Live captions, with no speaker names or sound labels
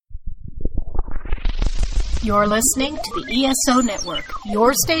You're listening to the ESO Network,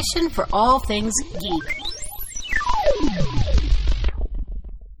 your station for all things geek.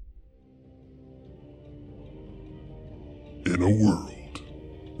 In a world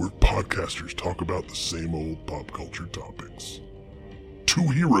where podcasters talk about the same old pop culture topics, two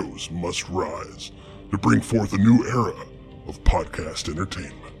heroes must rise to bring forth a new era of podcast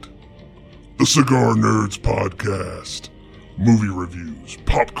entertainment. The Cigar Nerds Podcast. Movie reviews,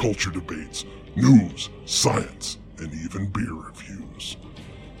 pop culture debates, news, science, and even beer reviews.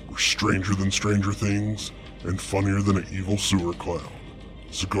 We're stranger than Stranger Things and funnier than an evil sewer clown.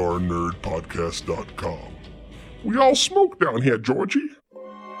 CigarNerdPodcast.com. We all smoke down here, Georgie.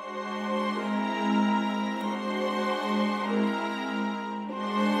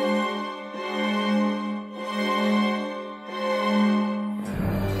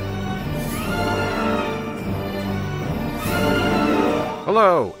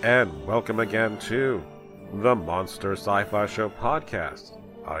 Hello, and welcome again to the Monster Sci-Fi Show podcast.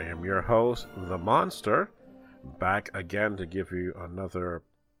 I am your host, The Monster, back again to give you another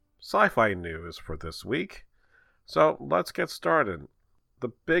sci-fi news for this week. So let's get started.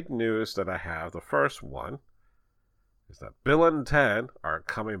 The big news that I have, the first one, is that Bill and Ted are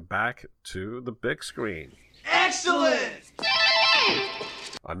coming back to the big screen. Excellent!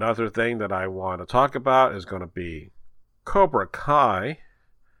 Another thing that I want to talk about is going to be Cobra Kai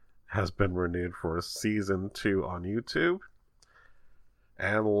has been renewed for season 2 on YouTube.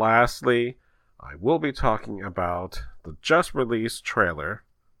 And lastly, I will be talking about the just released trailer,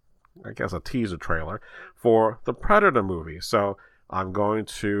 I guess a teaser trailer, for the Predator movie. So I'm going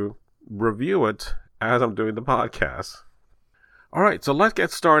to review it as I'm doing the podcast. Alright, so let's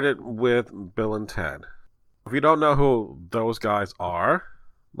get started with Bill and Ted. If you don't know who those guys are,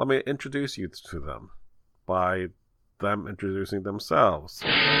 let me introduce you to them by them introducing themselves.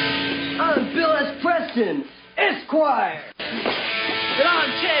 I'm Bill S. Preston, Esquire. And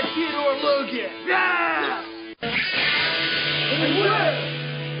I'm Ted Theodore Logan. Yeah! And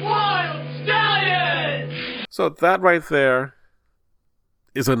we're Wild Stallions! So that right there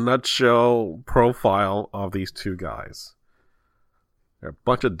is a nutshell profile of these two guys. They're a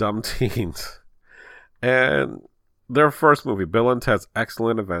bunch of dumb teens. And their first movie, Bill and Ted's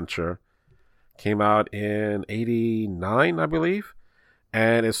Excellent Adventure, came out in 89, I believe,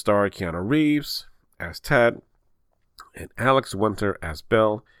 and it starred Keanu Reeves as Ted and Alex Winter as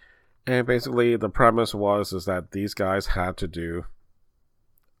Bill. And basically the premise is that these guys had to do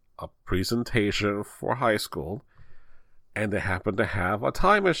a presentation for high school, and they happened to have a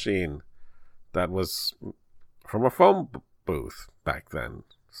time machine that was from a phone booth back then.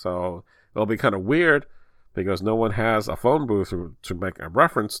 So it'll be kind of weird because no one has a phone booth to make a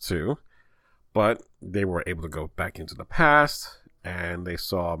reference to. But they were able to go back into the past, and they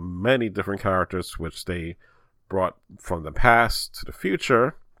saw many different characters which they brought from the past to the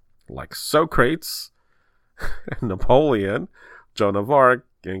future, like Socrates, Napoleon, Joan of Arc,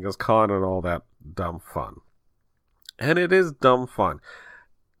 Genghis Khan, and all that dumb fun. And it is dumb fun,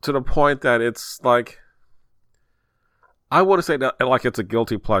 to the point that it's like, I want to say that like it's a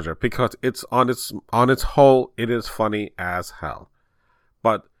guilty pleasure, because it's on its whole, it is funny as hell.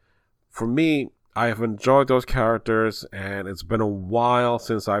 But for me, I have enjoyed those characters, and it's been a while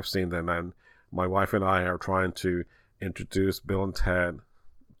since I've seen them, and my wife and I are trying to introduce Bill and Ted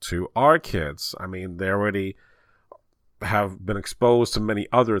to our kids. I mean, they already have been exposed to many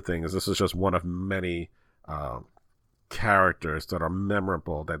other things. This is just one of many characters that are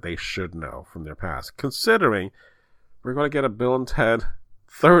memorable that they should know from their past, considering we're going to get a Bill and Ted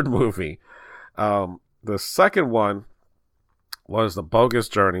third movie. The second one was The Bogus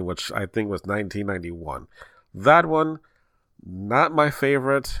Journey, which I think was 1991. That one, not my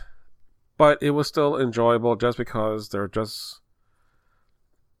favorite, but it was still enjoyable just because they're just,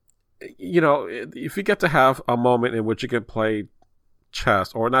 you know, if you get to have a moment in which you can play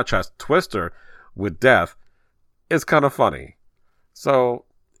chess, or not chess, Twister with death, it's kind of funny. So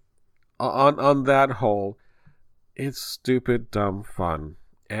on that whole, it's stupid, dumb fun.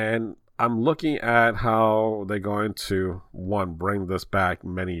 And I'm looking at how they're going to, one, bring this back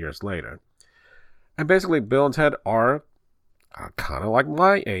many years later. And basically, Bill and Ted are kind of like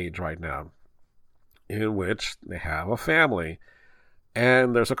my age right now, in which they have a family.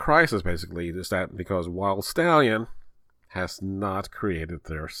 And there's a crisis, basically. Is that because Wild Stallion has not created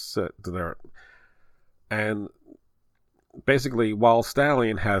their... And basically, Wild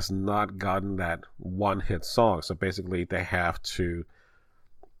Stallion has not gotten that one-hit song. So basically, they have to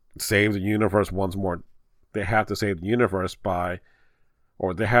save the universe once more. They have to save the universe they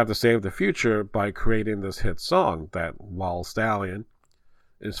have to save the future by creating this hit song that Wild Stallion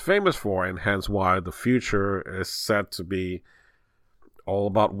is famous for, and hence why the future is set to be all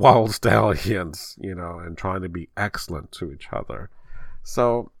about wild stallions, and trying to be excellent to each other.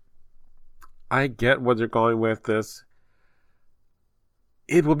 So I get where they're going with this.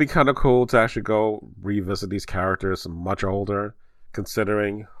 It would be kind of cool to actually go revisit these characters much older,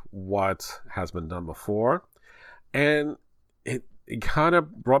 considering what has been done before. And it kind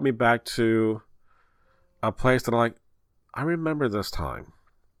of brought me back to a place that I remember this time.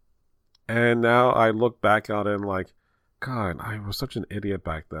 And now I look back on it and God, I was such an idiot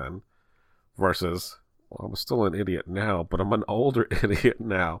back then. Versus, well, I'm still an idiot now, but I'm an older idiot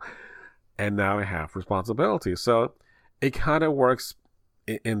now. And now I have responsibility. So it kind of works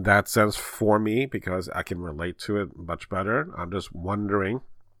in that sense for me because I can relate to it much better. I'm just wondering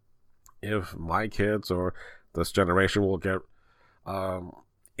if my kids or this generation will get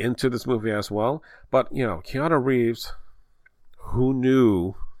into this movie as well. But, Keanu Reeves, who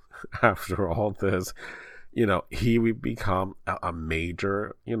knew after all this, he would become a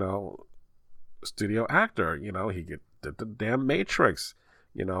major, studio actor. He did the damn Matrix,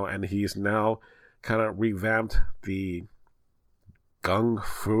 and he's now kind of revamped the gung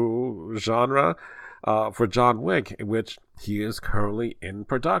fu genre for John Wick, which he is currently in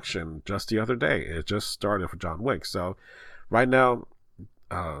production. Just the other day, it just started for John Wick. So right now,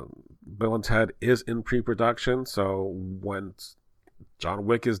 Bill and Ted is in pre-production. So when John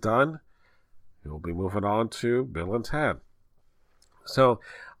Wick is done, he'll be moving on to Bill and Ted. So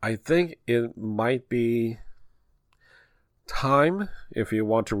I think it might be time if you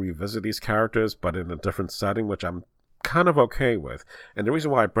want to revisit these characters, but in a different setting, which I'm kind of okay with. And the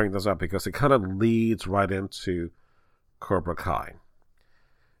reason why I bring this up because it kind of leads right into Cobra Kai.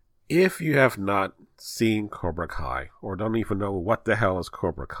 If you have not seen Cobra Kai or don't even know what the hell is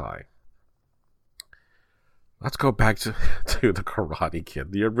Cobra Kai, let's go back to the Karate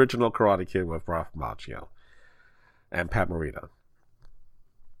Kid, the original Karate Kid with Ralph Macchio and Pat Morita.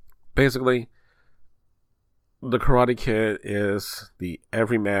 Basically, the Karate Kid is the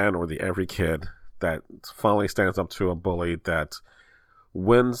everyman or the every kid that finally stands up to a bully that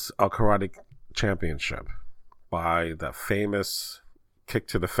wins a karate championship by the famous kick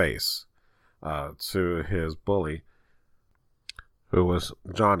to the face to his bully, who was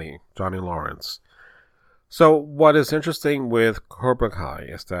Johnny Lawrence. So what is interesting with Cobra Kai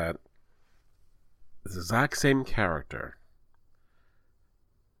is that the exact same character,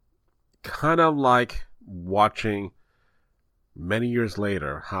 kind of like watching many years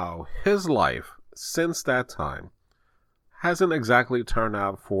later how his life since that time hasn't exactly turned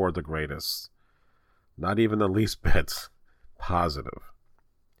out for the greatest. Not even the least bit positive.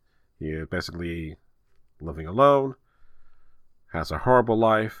 He is basically living alone, has a horrible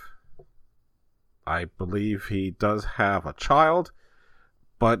life. I believe he does have a child,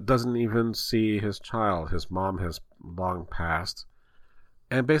 but doesn't even see his child. His mom has long passed.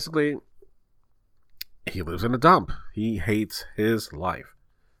 And basically, he lives in a dump. He hates his life.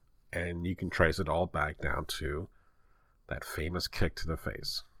 And you can trace it all back down to that famous kick to the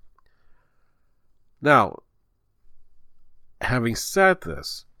face. Now, having said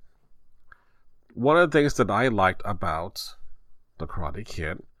this, one of the things that I liked about the Karate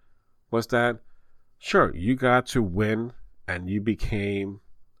Kid was that, sure, you got to win and you became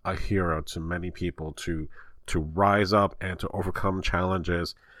a hero to many people to rise up and to overcome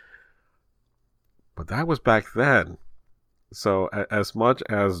challenges. But that was back then. So as much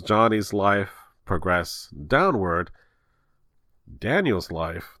as Johnny's life progressed downward, Daniel's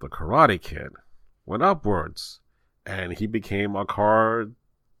life, the Karate Kid, went upwards. And he became a car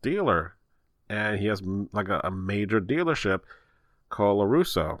dealer. And he has like a major dealership called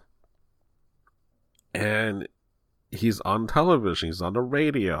LaRusso. And he's on television, he's on the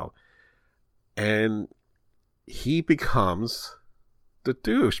radio. And he becomes the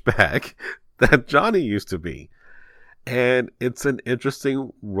douchebag that Johnny used to be. And it's an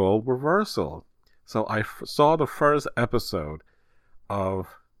interesting role reversal. So I saw the first episode of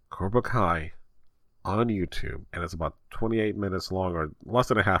Cobra Kai on YouTube, and it's about 28 minutes long, or less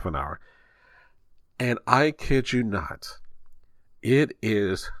than a half an hour. And I kid you not, it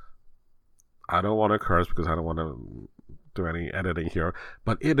is, I don't want to curse because I don't want to do any editing here,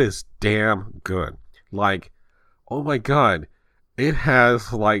 but it is damn good. Like, oh my god, it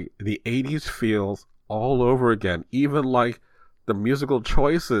has like the 80s feels all over again. Even like the musical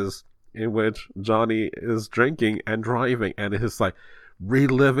choices in which Johnny is drinking and driving, and it's like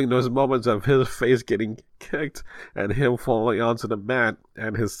reliving those moments of his face getting kicked and him falling onto the mat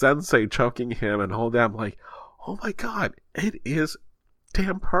and his sensei choking him and all that. I'm like, oh my god, it is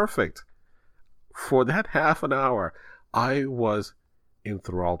damn perfect. For that half an hour, I was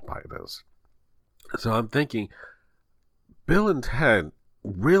enthralled by this. So I'm thinking, Bill and Ted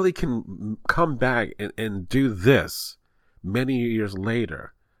really can come back and do this many years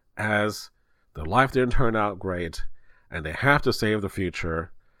later, as their life didn't turn out great, and they have to save the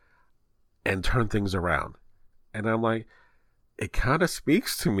future and turn things around. And I'm like, it kind of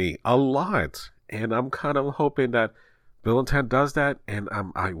speaks to me a lot. And I'm kind of hoping that Bill and Ted does that. And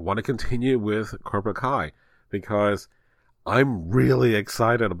I want to continue with Cobra Kai, because I'm really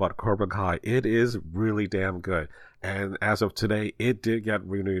excited about Cobra Kai. It is really damn good. And as of today, it did get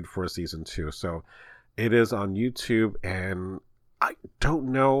renewed for season 2. So it is on YouTube, and I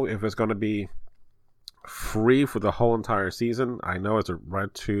don't know if it's going to be free for the whole entire season. I know it's a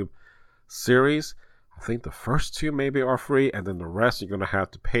RedTube series. I think the first 2 maybe are free, and then the rest you're going to have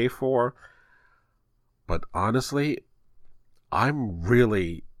to pay for. But honestly, I'm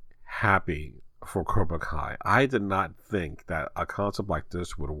really happy for Cobra Kai. I did not think that a concept like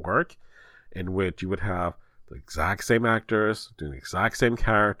this would work, in which you would have the exact same actors doing the exact same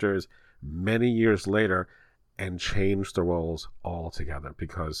characters many years later and change the roles altogether.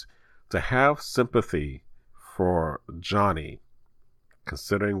 Because to have sympathy for Johnny,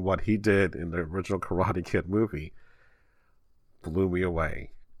 considering what he did in the original Karate Kid movie, blew me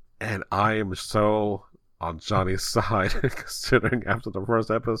away. And I am so on Johnny's side, considering after the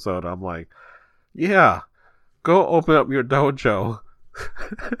first episode, I'm like, yeah, go open up your dojo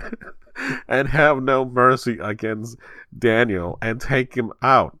and have no mercy against Daniel and take him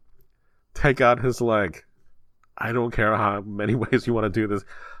out. Take out his leg. I don't care how many ways you want to do this.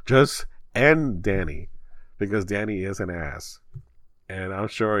 Just end Danny, because Danny is an ass. And I'm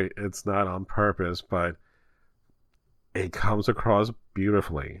sure it's not on purpose, but it comes across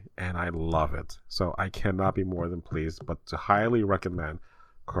beautifully, and I love it. So I cannot be more than pleased, but to highly recommend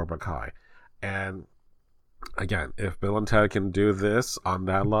Cobra Kai. And again, if Bill and Ted can do this on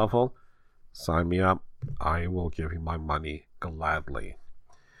that level, sign me up. I will give you my money gladly.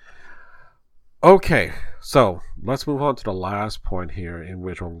 Okay, so let's move on to the last point here, in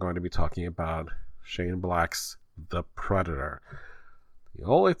which we're going to be talking about Shane Black's The Predator. The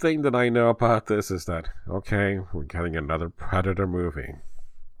only thing that I know about this is that, okay, we're getting another Predator movie.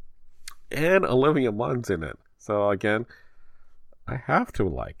 And Olivia Munn's in it. So again, I have to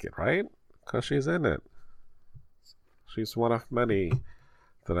like it, right? Because she's in it. She's one of many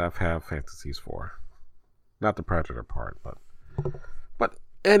that I've had fantasies for. Not the Predator part, but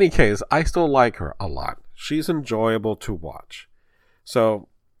any case, I still like her a lot. She's enjoyable to watch. So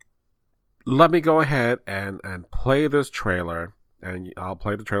let me go ahead and play this trailer, and I'll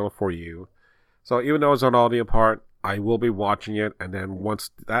play the trailer for you. So even though it's an audio part, I will be watching it, and then once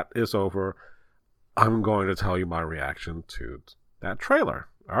that is over, I'm going to tell you my reaction to that trailer.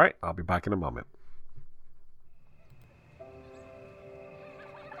 All right, I'll be back in a moment.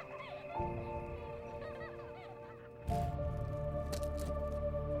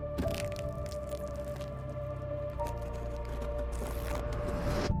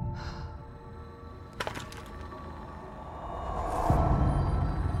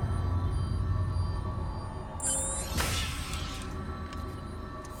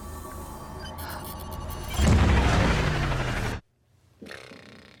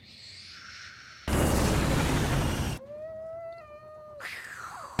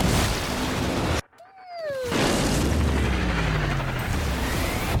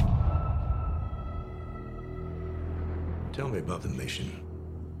 Tell me about the mission.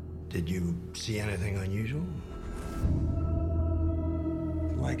 Did you see anything unusual?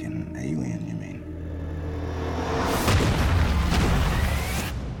 Like an alien, you mean?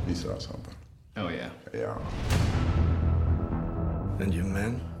 You saw something. Oh, yeah. Yeah. And your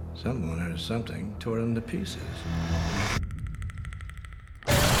men? Someone or something tore them to pieces.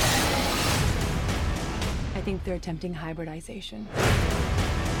 I think they're attempting hybridization.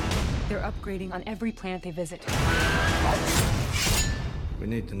 They're upgrading on every planet they visit. We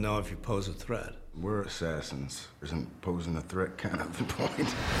need to know if you pose a threat. We're assassins. Isn't posing a threat kind of the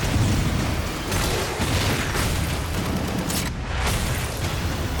point?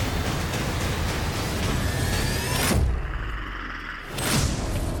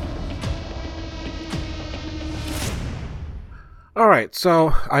 Alright,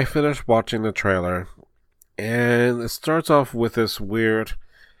 so I finished watching the trailer, and it starts off with this weird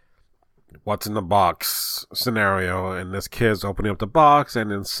what's in the box scenario, and this kid's opening up the box,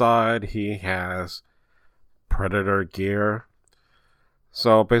 and inside he has Predator gear.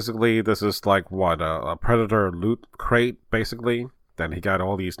 So basically this is like what, a Predator loot crate basically. Then he got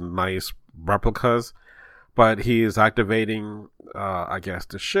all these nice replicas, but he is activating I guess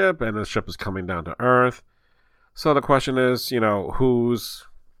the ship, and the ship is coming down to Earth. So the question is, whose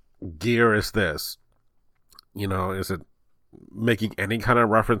gear is this? Is it making any kind of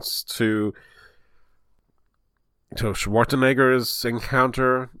reference to Schwarzenegger's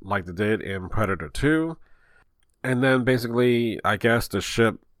encounter like they did in Predator 2? And then basically, I guess the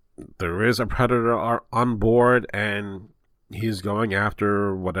ship, there is a Predator on board and he's going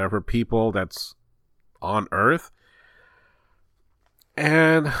after whatever people that's on Earth.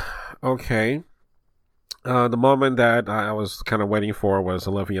 And, okay. The moment that I was kind of waiting for was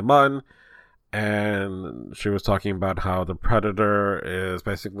Olivia Munn. And she was talking about how the Predator is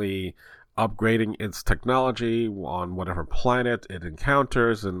basically upgrading its technology on whatever planet it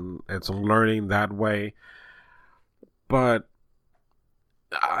encounters, and it's learning that way. But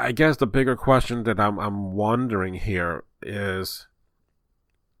I guess the bigger question that I'm wondering here is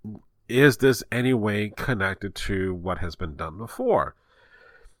this any way connected to what has been done before?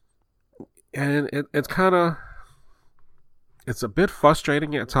 And it's kind of, it's a bit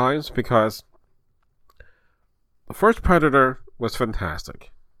frustrating at times because the first Predator was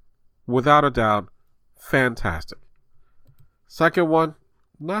fantastic. Without a doubt, fantastic. Second one,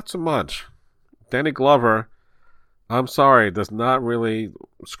 not so much. Danny Glover, I'm sorry, does not really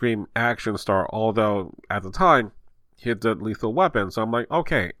scream action star, although at the time he did Lethal Weapon. So I'm like,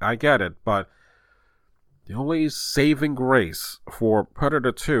 okay, I get it. But the only saving grace for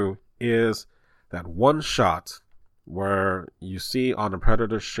Predator 2 is that one shot where you see on a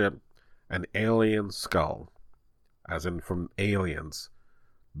Predator ship an alien skull, as in from Aliens.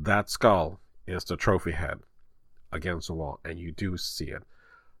 That skull is the trophy head against the wall, and you do see it.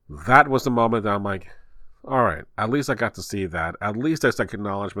 That was the moment that I'm like, all right, at least I got to see that. At least there's that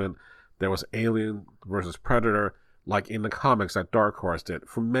acknowledgement there was Alien versus Predator, like in the comics that Dark Horse did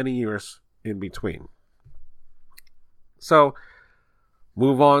for many years in between. So,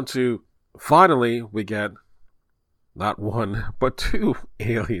 move on to, finally, we get not one, but two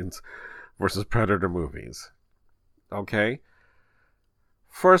Aliens versus Predator movies. Okay?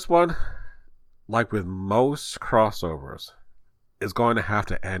 First one, like with most crossovers, is going to have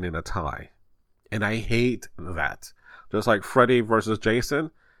to end in a tie. And I hate that. Just like Freddy versus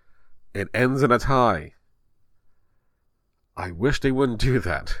Jason, it ends in a tie. I wish they wouldn't do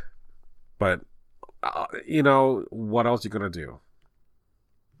that. But, what else are you going to do?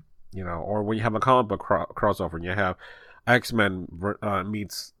 Or when you have a comic book crossover and you have X-Men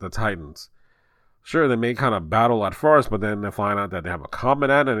meets the Titans. Sure, they may kind of battle at first, but then they find out that they have a common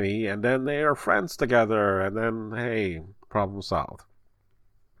enemy, and then they are friends together, and then, hey, problem solved.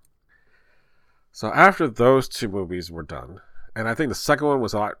 So after those two movies were done, and I think the second one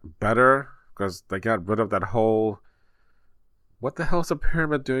was a lot better, because they got rid of that whole, what the hell is the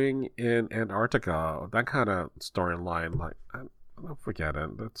pyramid doing in Antarctica? That kind of storyline, like, I don't forget it.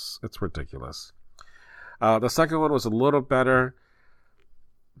 It's ridiculous. The second one was a little better.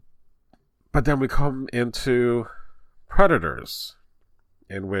 But then we come into Predators,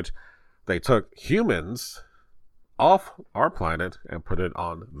 in which they took humans off our planet and put it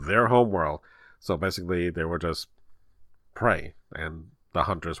on their home world. So basically, they were just prey, and the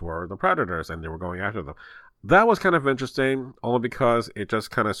hunters were the predators, and they were going after them. That was kind of interesting, only because it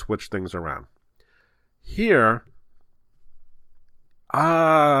just kind of switched things around. Here,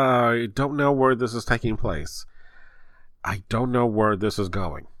 I don't know where this is taking place. I don't know where this is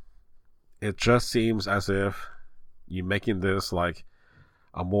going. It just seems as if you're making this like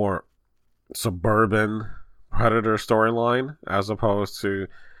a more suburban Predator storyline, as opposed to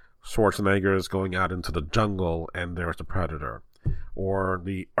Schwarzenegger is going out into the jungle and there's the Predator. Or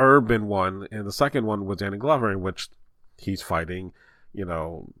the urban one, and the second one with Danny Glover, in which he's fighting,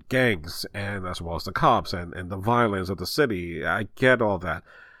 gangs, and as well as the cops and the violence of the city. I get all that.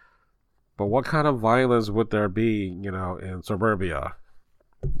 But what kind of violence would there be, in suburbia?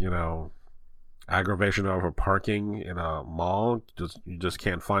 Aggravation over parking in a mall, you just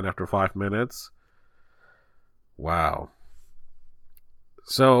can't find after 5 minutes. Wow.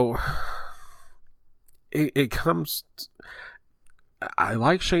 So it comes. I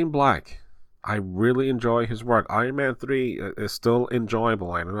like Shane Black. I really enjoy his work. Iron Man 3 is still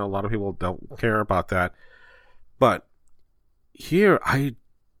enjoyable. I know a lot of people don't care about that, but here I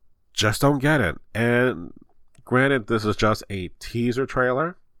just don't get it. And granted, this is just a teaser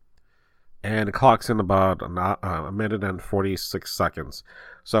trailer. And it clocks in about a minute and 46 seconds.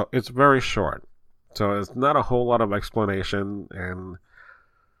 So it's very short. So it's not a whole lot of explanation. And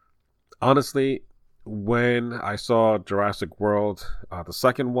honestly, when I saw Jurassic World, the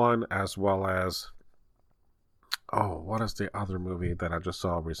second one, as well as... what is the other movie that I just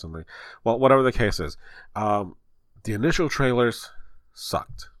saw recently? Well, whatever the case is. The initial trailers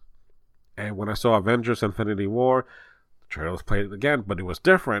sucked. And when I saw Avengers Infinity War, the trailer was played again, but it was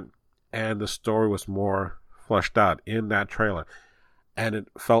different, and the story was more fleshed out in that trailer, and it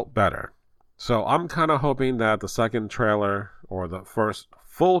felt better. So I'm kind of hoping that the second trailer, or the first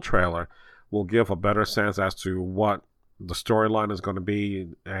full trailer, will give a better sense as to what the storyline is going to be,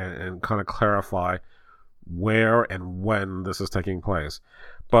 and kind of clarify where and when this is taking place.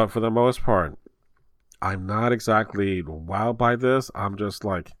 But for the most part, I'm not exactly wowed by this. I'm just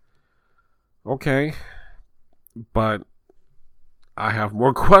like, okay, but I have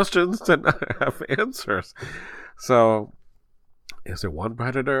more questions than I have answers. So, is it one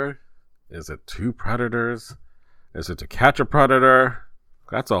predator? Is it two predators? Is it To Catch a Predator?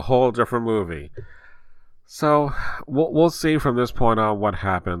 That's a whole different movie. So, we'll see from this point on what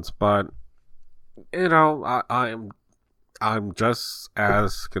happens. But, you know, I'm just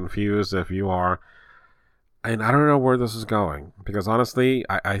as confused if you are. And I don't know where this is going. Because honestly,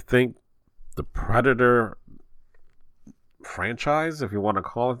 I think the Predator franchise, if you want to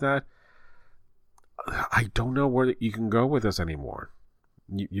call it that, I don't know where you can go with this anymore.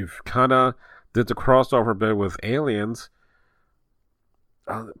 You've kind of did the crossover bit with Aliens,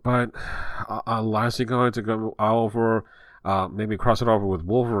 but unless you're going to go over, maybe cross it over with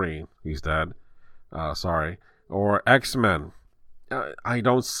Wolverine, he's dead, or X-Men, I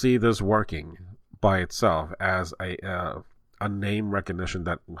don't see this working by itself as a name recognition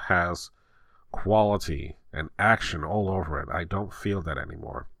that has quality and action all over it. I don't feel that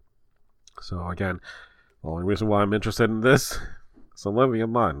anymore. So again, the only reason why I'm interested in this is Olivia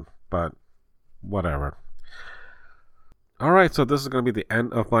Munn, but whatever. Alright, so this is going to be the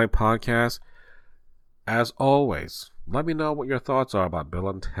end of my podcast. As always, let me know what your thoughts are about Bill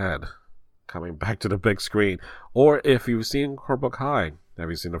and Ted coming back to the big screen, or if you've seen Cobra Kai. Have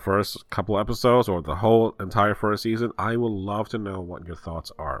you seen the first couple episodes or the whole entire first season? I would love to know what your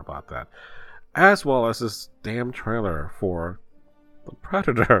thoughts are about that, as well as this damn trailer for The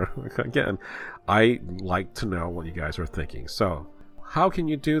Predator. Again, I like to know what you guys are thinking. So, how can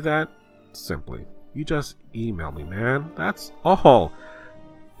you do that? Simply, you just email me, man. That's all.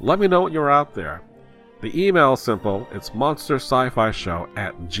 Let me know what you're out there. The email is simple. It's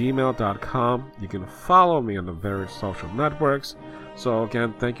monsterscifishow@gmail.com. You can follow me on the various social networks. So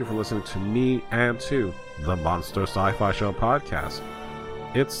again, thank you for listening to me and to the Monster Sci-Fi Show podcast.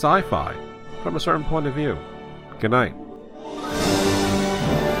 It's sci-fi from a certain point of view. Good night.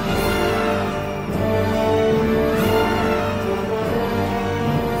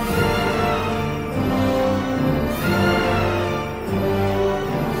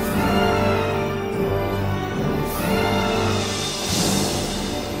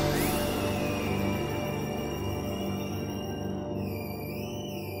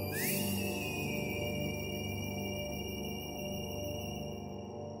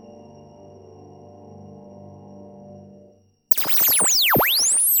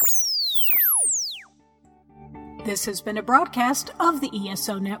 This has been a broadcast of the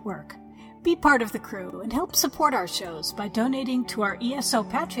ESO Network. Be part of the crew and help support our shows by donating to our ESO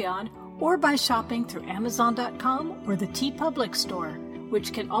Patreon or by shopping through Amazon.com or the TeePublic store,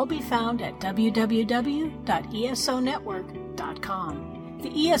 which can all be found at www.esonetwork.com.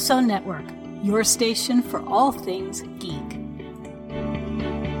 The ESO Network, your station for all things geek.